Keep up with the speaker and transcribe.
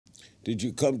Did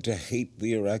you come to hate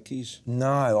the Iraqis?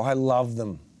 No, I love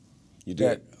them. You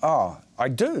did? I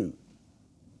do.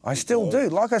 I still do.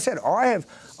 Like I said, I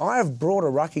have brought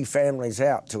Iraqi families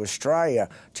out to Australia,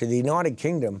 to the United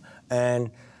Kingdom,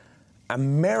 and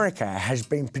America has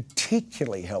been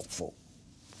particularly helpful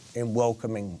in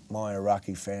welcoming my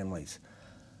Iraqi families.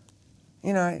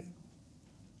 You know,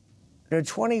 there are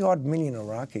 20-odd million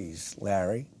Iraqis,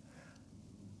 Larry.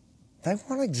 They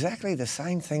want exactly the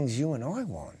same things you and I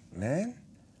want, man.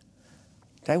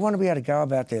 They want to be able to go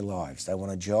about their lives. They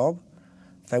want a job.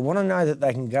 They want to know that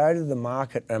they can go to the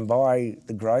market and buy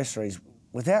the groceries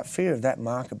without fear of that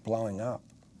market blowing up.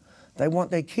 They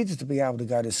want their kids to be able to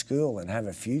go to school and have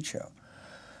a future.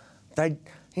 You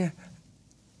know,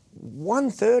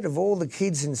 1/3 of all the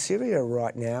kids in Syria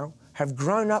right now have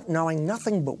grown up knowing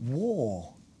nothing but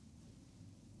war.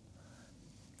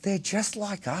 They're just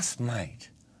like us, mate.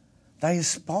 They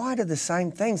aspire to the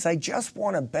same things. They just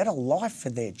want a better life for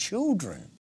their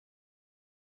children.